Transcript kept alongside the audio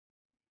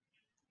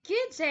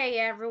Good day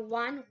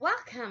everyone,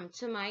 welcome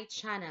to my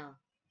channel.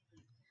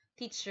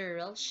 Teacher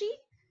Rilshi,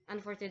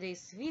 and for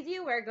today's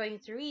video we're going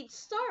to read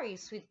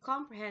stories with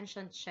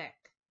comprehension check.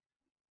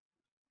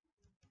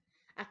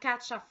 A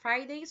Catch Up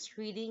Friday's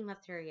reading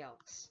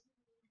materials.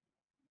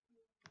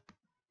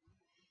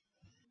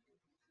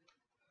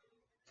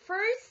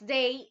 First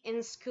day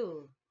in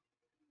school.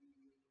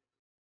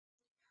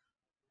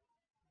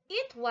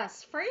 It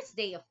was first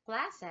day of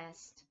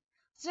classes.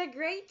 The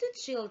grade 2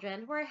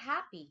 children were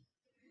happy.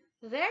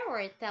 They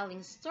were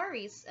telling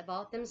stories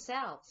about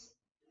themselves.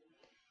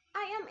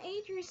 I am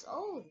 8 years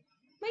old.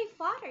 My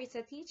father is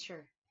a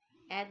teacher,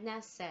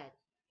 Edna said.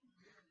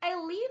 I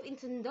live in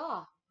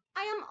Tondo.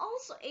 I am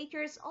also 8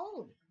 years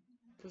old,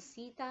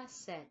 Lucita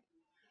said.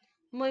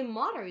 My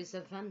mother is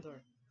a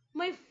vendor.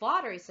 My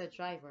father is a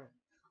driver.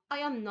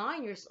 I am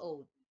 9 years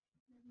old,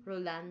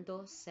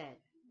 Rolando said.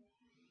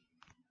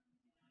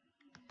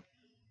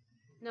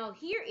 Now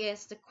here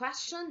is the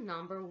question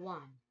number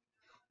 1.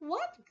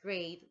 What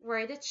grade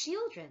were the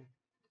children?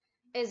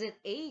 Is it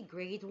A,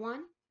 grade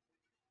 1,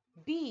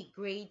 B,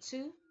 grade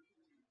 2,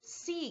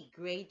 C,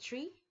 grade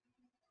 3?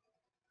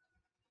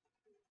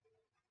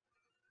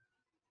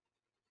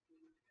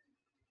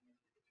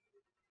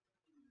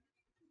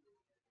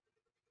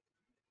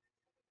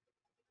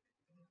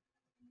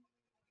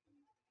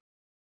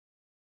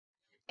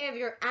 If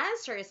your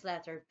answer is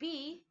letter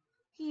B,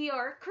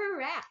 you're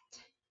correct.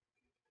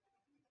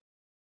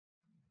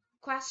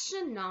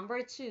 Question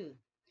number 2.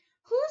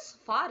 Whose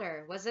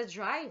father was a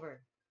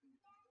driver?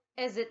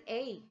 Is it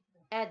A,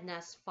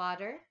 Edna's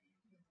father,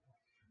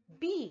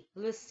 B,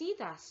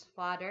 Lucita's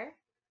father,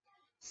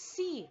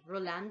 C,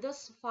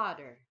 Rolando's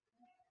father?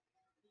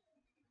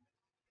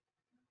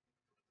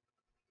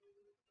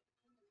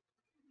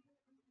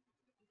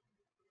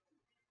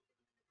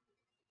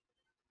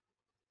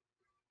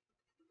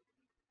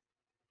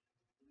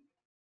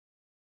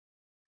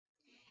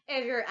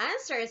 If your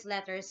answer is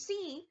letter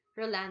C,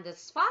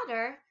 Rolando's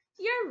father,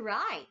 you're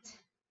right.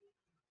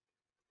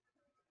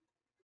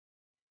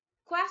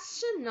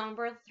 Question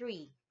number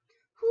 3.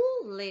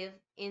 Who lived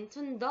in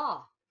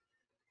Tondo?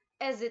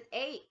 Is it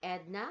A,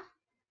 Edna,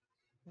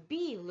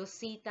 B,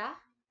 Lucita,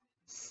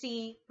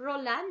 C,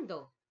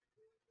 Rolando?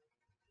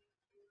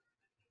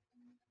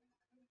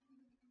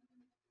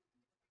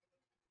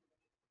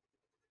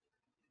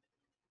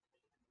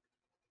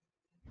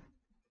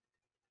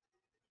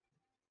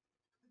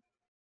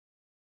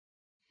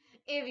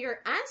 If your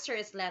answer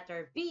is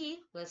letter B,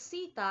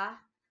 Lucita,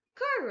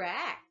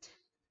 correct.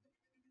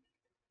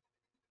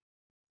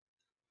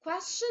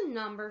 Question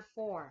number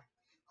 4.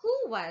 Who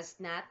was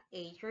not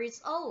 8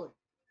 years old?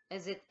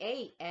 Is it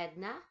A,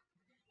 Edna,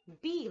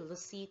 B,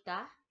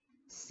 Lucita,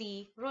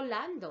 C,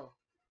 Rolando?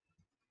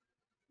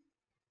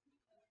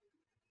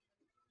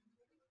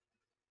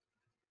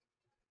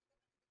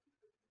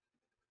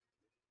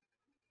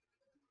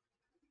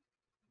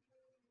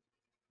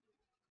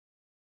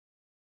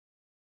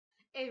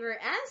 If your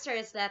answer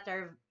is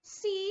letter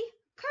C,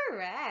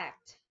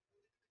 correct.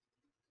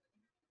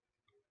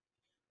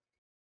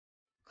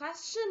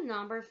 Question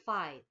number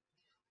 5.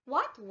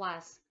 What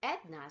was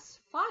Edna's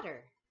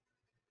father?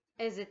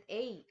 Is it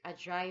A, a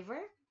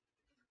driver,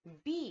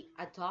 B,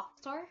 a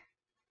doctor,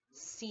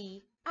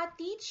 C, a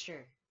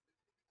teacher?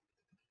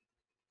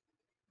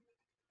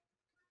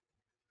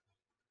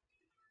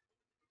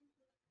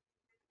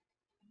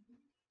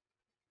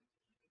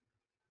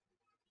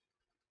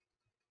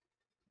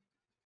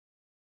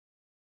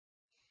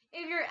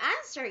 If your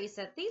answer is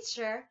a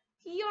teacher,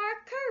 you're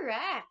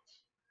correct.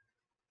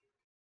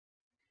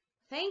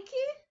 Thank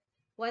you.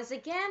 Once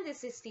again,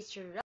 this is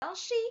Teacher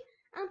Relshi,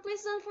 and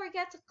please don't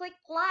forget to click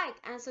like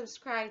and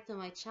subscribe to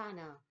my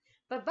channel.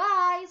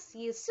 Bye-bye. See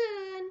you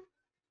soon.